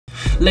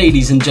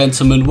Ladies and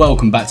gentlemen,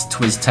 welcome back to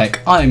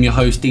TwizTech. I am your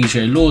host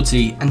DJ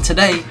Lordy, and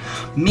today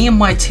me and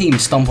my team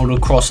stumbled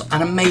across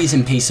an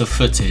amazing piece of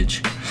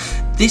footage.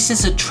 This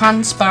is a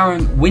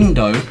transparent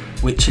window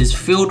which is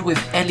filled with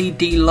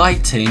LED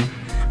lighting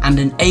and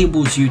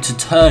enables you to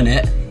turn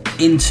it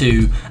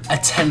into a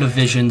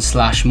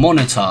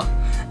television/monitor.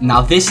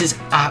 Now this is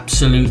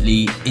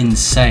absolutely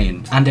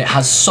insane, and it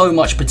has so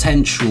much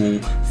potential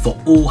for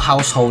all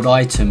household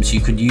items.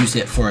 You could use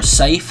it for a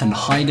safe and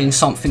hiding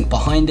something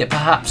behind it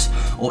perhaps,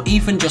 or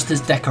even just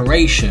as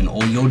decoration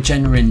or your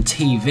genuine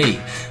TV.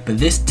 But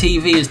this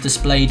TV is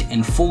displayed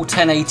in full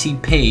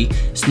 1080p.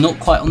 It's not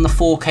quite on the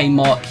 4K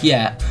mark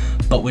yet,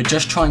 but we're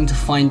just trying to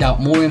find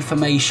out more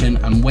information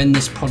and when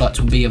this product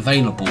will be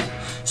available.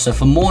 So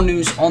for more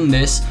news on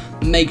this,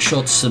 make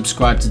sure to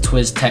subscribe to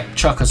TwizTech,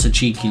 chuck us a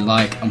cheeky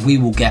like, and we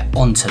will get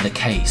onto the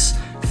case.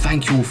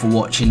 Thank you all for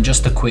watching.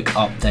 Just a quick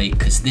update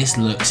because this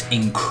looks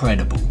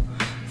incredible.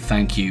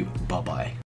 Thank you, bye bye.